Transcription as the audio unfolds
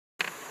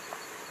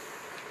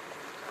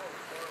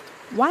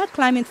While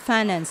climate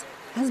finance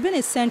has been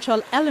a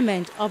central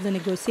element of the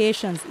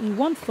negotiations in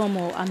one form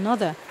or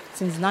another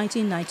since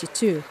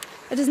 1992,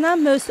 it is now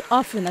most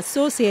often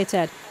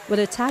associated with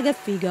a target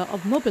figure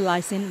of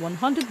mobilizing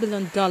 $100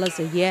 billion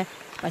a year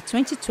by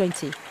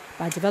 2020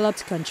 by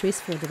developed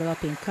countries for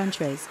developing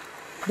countries.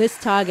 This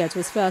target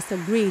was first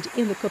agreed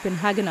in the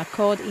Copenhagen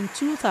Accord in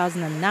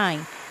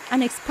 2009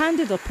 and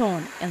expanded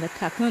upon in the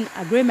Cancun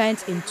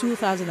Agreement in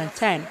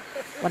 2010,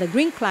 where the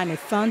Green Climate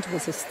Fund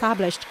was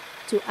established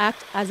to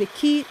act as a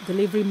key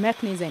delivery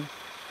mechanism.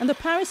 In the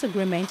Paris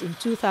Agreement in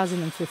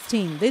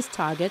 2015, this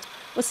target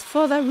was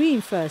further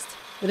reinforced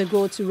with a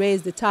goal to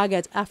raise the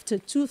target after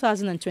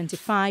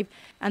 2025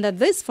 and that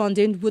this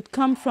funding would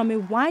come from a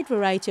wide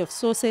variety of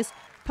sources,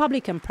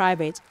 public and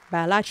private,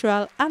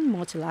 bilateral and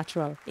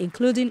multilateral,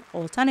 including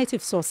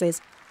alternative sources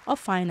of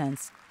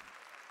finance.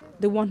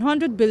 The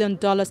 $100 billion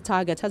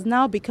target has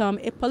now become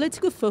a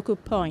political focal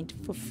point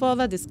for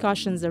further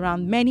discussions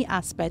around many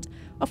aspects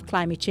of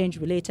climate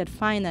change-related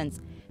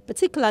finance,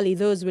 particularly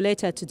those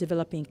related to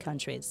developing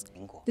countries.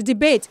 The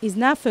debate is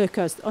now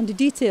focused on the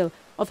detail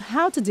of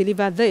how to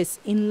deliver this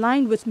in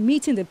line with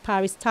meeting the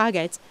Paris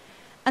target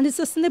and the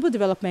Sustainable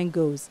Development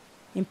Goals,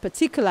 in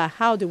particular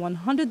how the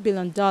 $100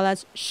 billion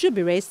should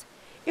be raised,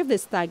 if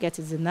this target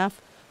is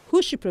enough,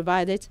 who should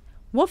provide it,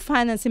 what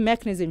financing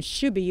mechanisms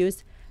should be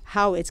used,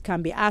 how it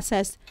can be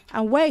accessed,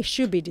 and where it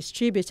should be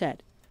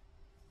distributed.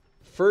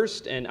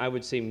 First, and I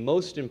would say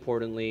most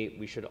importantly,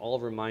 we should all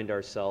remind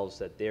ourselves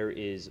that there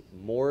is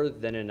more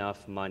than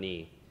enough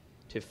money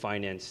to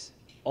finance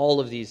all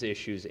of these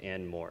issues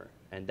and more.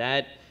 And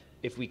that,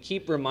 if we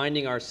keep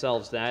reminding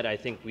ourselves that, I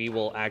think we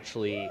will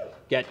actually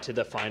get to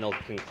the final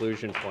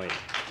conclusion point.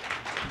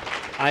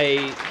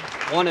 I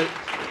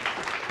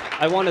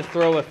want to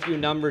throw a few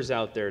numbers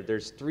out there.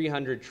 There's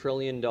 $300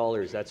 trillion,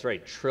 that's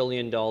right,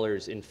 trillion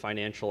dollars in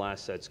financial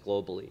assets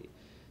globally.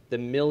 The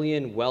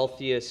million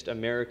wealthiest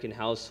American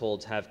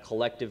households have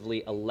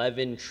collectively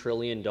 $11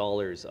 trillion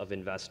of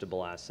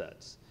investable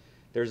assets.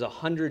 There's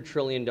 $100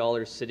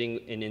 trillion sitting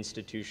in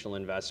institutional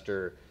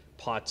investor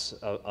pots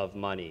of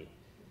money.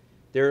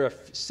 There are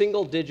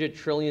single-digit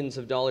trillions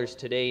of dollars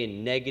today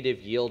in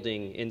negative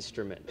yielding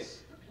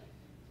instruments.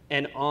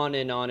 And on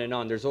and on and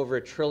on. There's over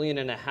 $1.5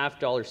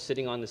 trillion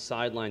sitting on the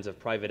sidelines of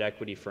private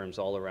equity firms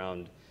all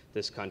around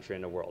this country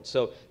and the world.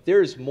 So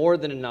there's more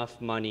than enough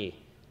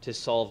money to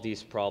solve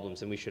these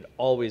problems, and we should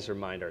always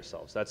remind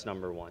ourselves. That's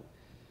number one.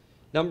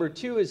 Number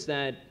two is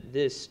that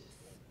this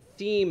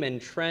theme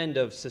and trend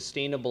of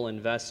sustainable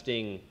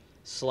investing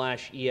 /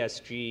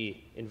 ESG,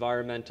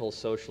 environmental,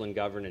 social, and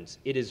governance,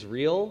 it is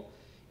real,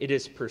 it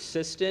is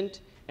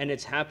persistent, and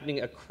it's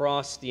happening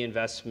across the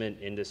investment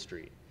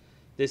industry.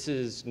 This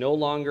is no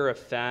longer a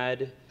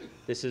fad.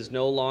 This is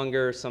no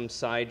longer some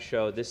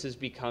sideshow. This is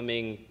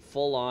becoming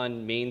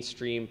full-on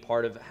mainstream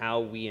part of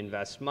how we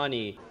invest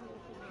money.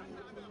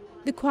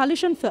 The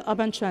Coalition for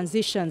Urban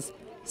Transitions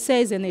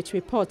says in its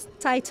report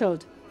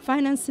titled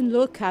Financing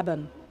Low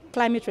Carbon,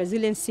 Climate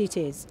Resilient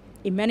Cities,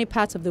 in many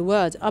parts of the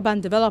world, urban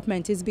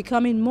development is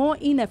becoming more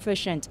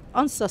inefficient,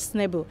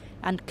 unsustainable,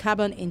 and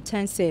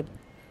carbon-intensive.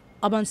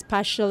 Urban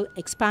spatial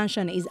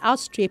expansion is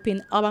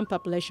outstripping urban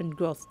population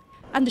growth,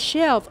 and the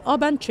share of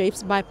urban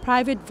trips by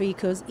private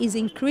vehicles is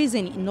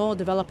increasing in all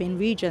developing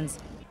regions.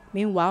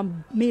 Meanwhile,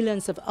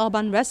 millions of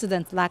urban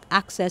residents lack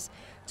access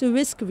to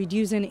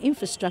risk-reducing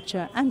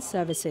infrastructure and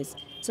services,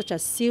 such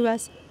as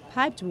sewers,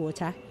 piped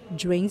water,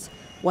 drains,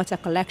 water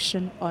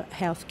collection, or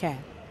healthcare.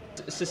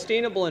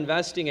 Sustainable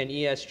investing and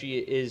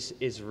ESG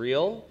is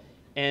real,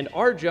 and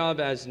our job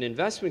as an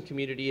investment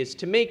community is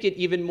to make it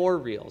even more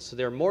real. So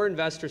there are more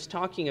investors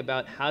talking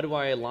about how do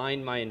I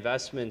align my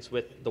investments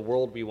with the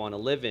world we want to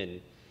live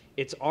in.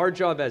 It's our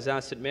job as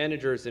asset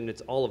managers, and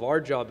it's all of our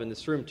job in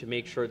this room to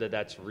make sure that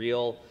that's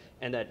real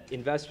and that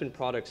investment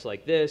products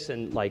like this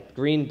and like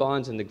green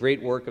bonds and the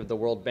great work of the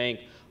World Bank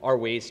are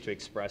ways to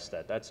express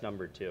that. That's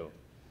number two.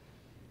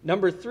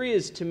 Number three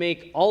is to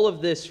make all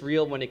of this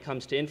real when it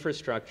comes to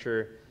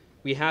infrastructure,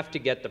 we have to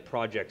get the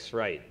projects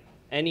right.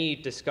 Any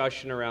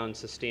discussion around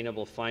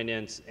sustainable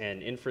finance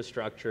and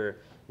infrastructure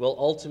will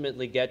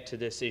ultimately get to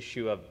this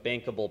issue of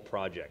bankable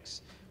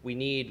projects. We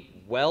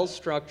need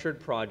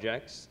well-structured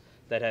projects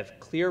that have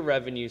clear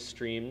revenue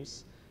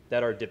streams,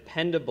 that are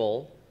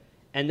dependable,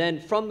 and then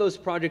from those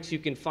projects you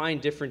can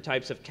find different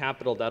types of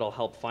capital that'll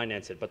help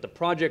finance it, but the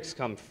projects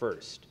come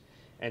first.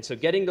 And so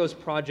getting those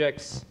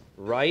projects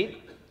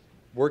right,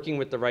 working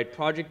with the right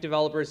project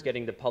developers,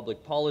 getting the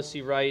public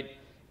policy right,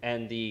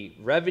 and the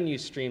revenue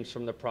streams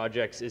from the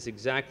projects is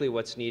exactly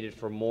what's needed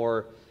for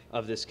more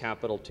of this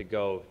capital to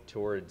go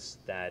towards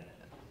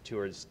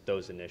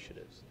those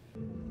initiatives.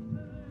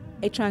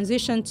 A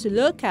transition to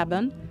low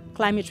carbon,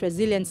 climate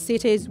resilient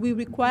cities will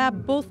require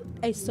both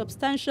a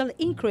substantial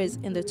increase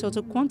in the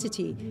total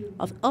quantity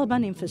of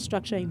urban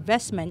infrastructure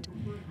investment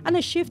and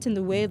a shift in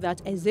the way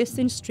that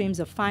existing streams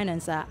of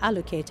finance are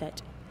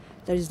allocated.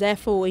 There is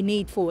therefore a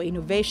need for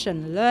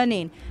innovation,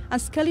 learning,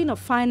 and scaling of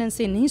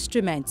financing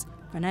instruments,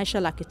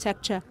 financial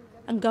architecture,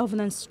 and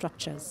governance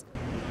structures.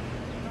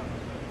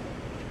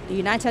 The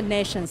United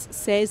Nations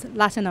says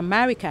Latin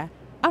America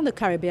and the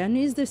Caribbean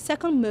is the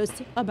second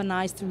most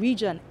urbanized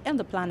region on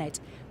the planet,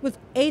 with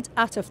 8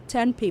 out of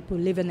 10 people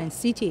living in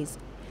cities.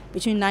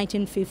 Between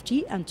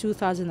 1950 and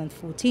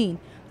 2014,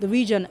 the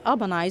region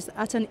urbanized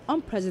at an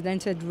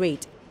unprecedented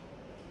rate,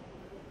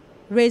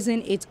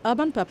 raising its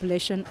urban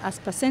population as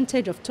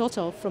percentage of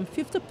total from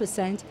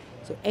 50%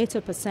 to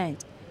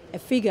 80%, a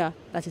figure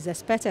that is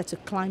expected to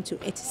climb to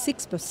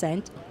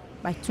 86%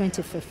 by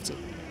 2050.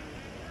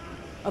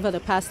 Over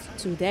the past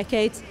 2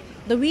 decades,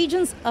 the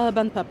region's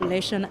urban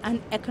population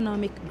and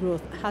economic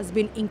growth has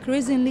been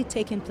increasingly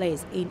taking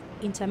place in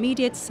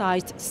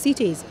intermediate-sized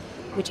cities,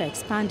 which are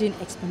expanding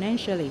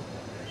exponentially.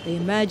 The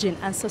Emerging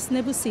and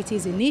Sustainable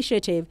Cities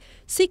Initiative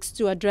seeks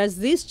to address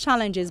these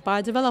challenges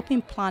by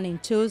developing planning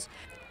tools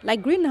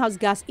like greenhouse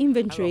gas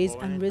inventories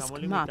and risk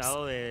maps,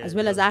 as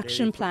well as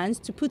action plans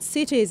to put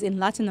cities in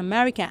Latin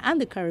America and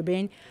the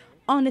Caribbean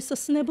on a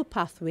sustainable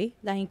pathway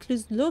that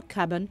includes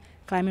low-carbon,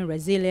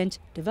 climate-resilient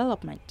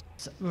development.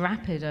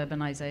 Rapid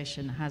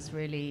urbanization has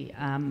really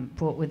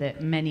brought with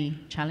it many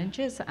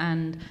challenges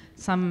and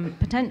some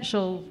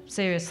potential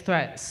serious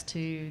threats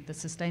to the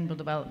sustainable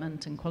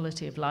development and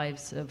quality of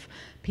lives of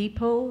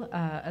people,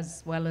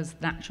 as well as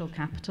natural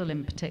capital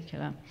in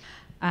particular.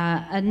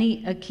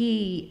 A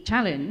key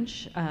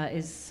challenge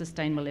is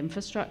sustainable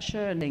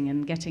infrastructure,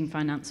 and getting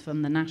finance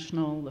from the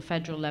national, the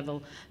federal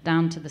level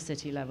down to the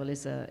city level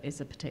is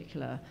a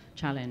particular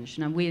challenge.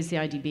 Now, we as the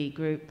IDB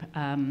group,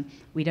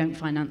 we don't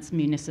finance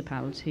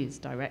municipalities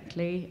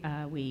directly.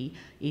 We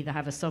either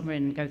have a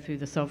sovereign, go through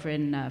the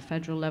sovereign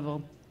federal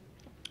level,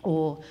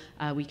 or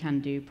we can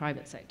do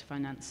private sector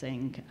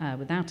financing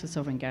without a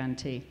sovereign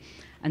guarantee.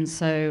 And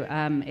so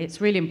it's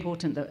really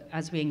important that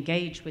as we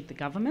engage with the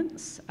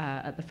governments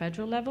at the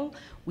federal level,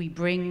 we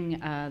bring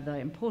the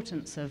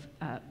importance of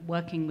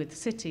working with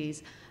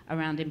cities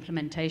around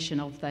implementation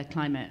of their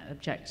climate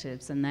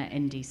objectives and their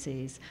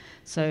NDCs.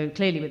 So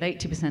clearly with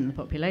 80% of the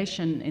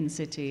population in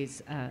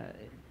cities,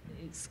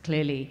 it's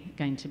clearly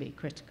going to be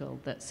critical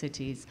that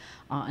cities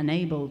are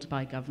enabled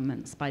by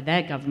governments, by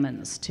their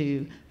governments,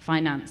 to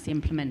finance the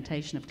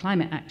implementation of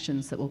climate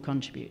actions that will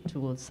contribute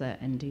towards their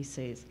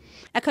NDCs.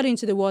 According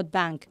to the World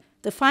Bank,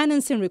 the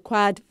financing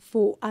required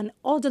for an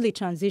orderly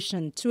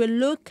transition to a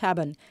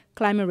low-carbon,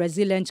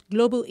 climate-resilient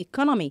global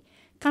economy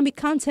can be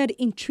counted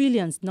in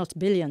trillions, not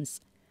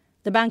billions.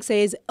 The bank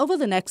says over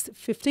the next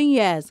 15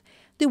 years,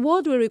 the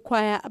world will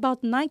require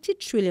about $90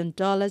 trillion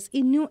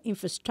in new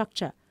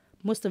infrastructure,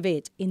 most of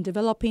it in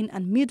developing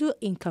and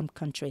middle-income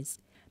countries.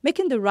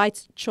 Making the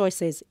right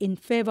choices in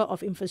favor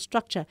of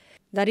infrastructure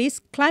that is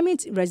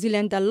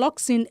climate-resilient that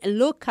locks in a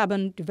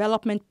low-carbon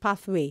development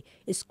pathway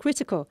is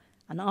critical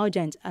and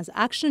urgent, as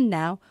action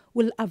now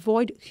will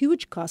avoid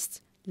huge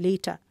costs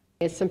later.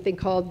 It's something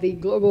called the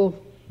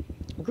Global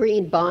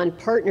Green Bond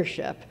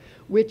Partnership,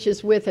 which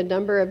is with a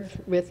number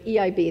of, with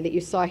EIB that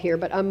you saw here,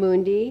 but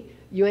Amundi,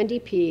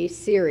 UNDP,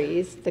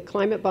 Ceres, the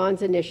Climate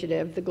Bonds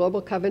Initiative, the Global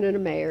Covenant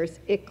of Mayors,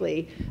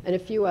 ICLEI, and a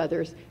few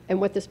others.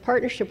 And what this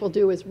partnership will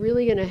do is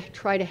really going to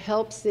try to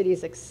help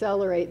cities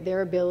accelerate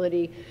their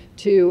ability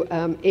to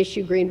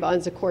issue green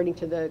bonds according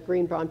to the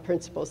green bond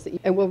principles.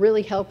 And will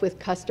really help with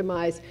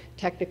customized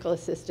technical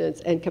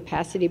assistance and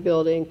capacity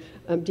building,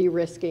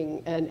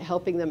 de-risking, and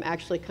helping them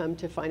actually come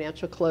to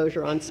financial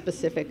closure on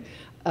specific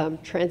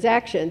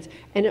transactions.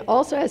 And it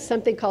also has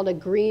something called a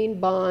green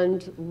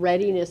bond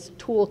readiness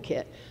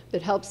toolkit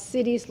that helps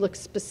cities look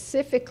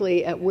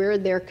specifically at where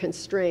they're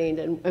constrained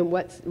and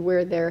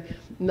where they're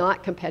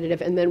not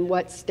competitive, and then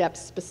what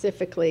steps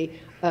specifically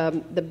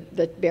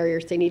the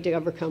barriers they need to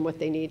overcome, what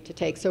they need to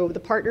take. So the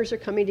partners are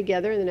coming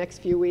together in the next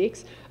few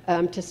weeks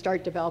to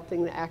start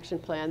developing the action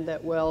plan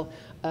that will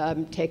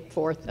take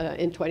forth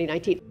in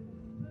 2019.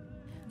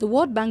 The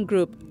World Bank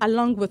Group,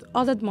 along with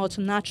other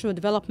multilateral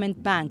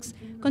development banks,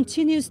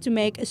 continues to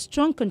make a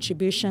strong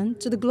contribution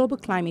to the global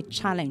climate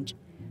challenge.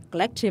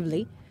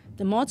 Collectively,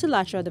 the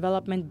multilateral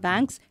development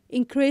banks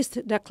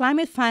increased their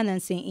climate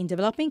financing in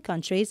developing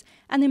countries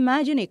and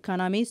emerging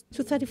economies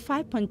to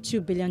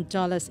 $35.2 billion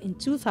in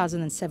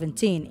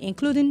 2017,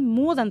 including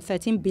more than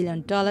 $13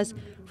 billion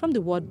from the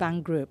World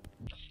Bank Group.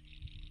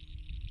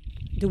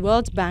 The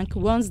World Bank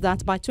warns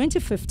that by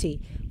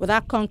 2050,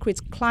 without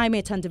concrete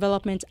climate and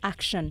development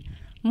action,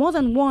 more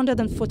than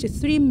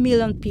 143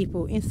 million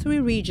people in 3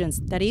 regions,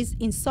 that is,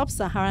 in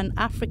Sub-Saharan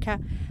Africa,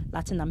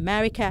 Latin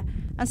America,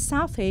 and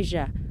South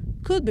Asia,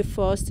 could be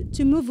forced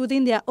to move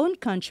within their own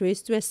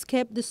countries to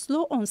escape the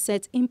slow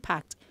onset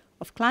impact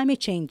of climate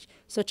change,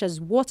 such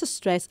as water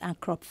stress and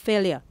crop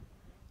failure.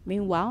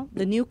 Meanwhile,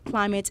 the new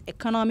Climate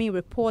Economy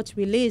report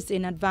released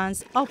in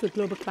advance of the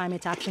Global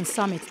Climate Action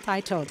Summit,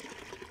 titled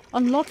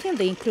Unlocking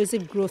the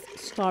Inclusive Growth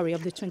Story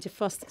of the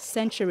 21st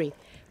Century,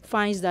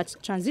 finds that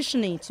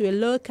transitioning to a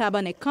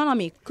low-carbon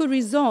economy could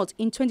result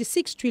in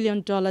 $26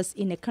 trillion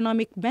in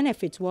economic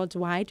benefits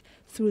worldwide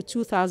through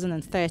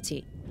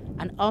 2030,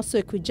 and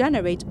also could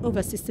generate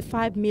over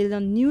 65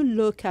 million new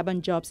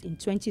low-carbon jobs in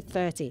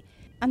 2030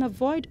 and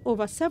avoid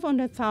over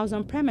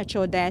 700,000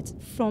 premature deaths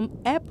from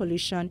air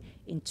pollution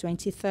in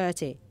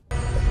 2030.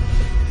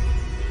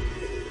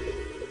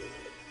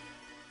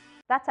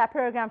 That's our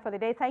program for the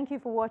day. Thank you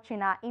for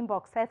watching. Our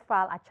inbox health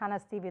file at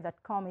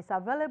channelstv.com is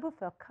available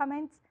for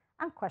comments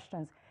and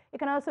questions. You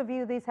can also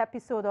view this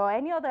episode or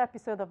any other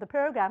episode of the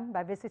program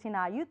by visiting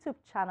our YouTube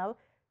channel,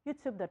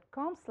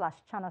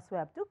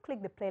 youtube.com/channelsweb. Do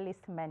click the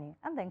playlist menu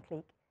and then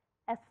click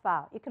Health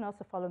File. You can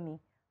also follow me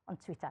on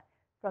Twitter.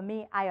 From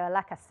me,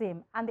 Ayola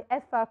Kasim, and the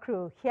Health File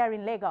crew here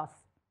in Lagos,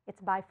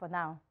 it's bye for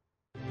now.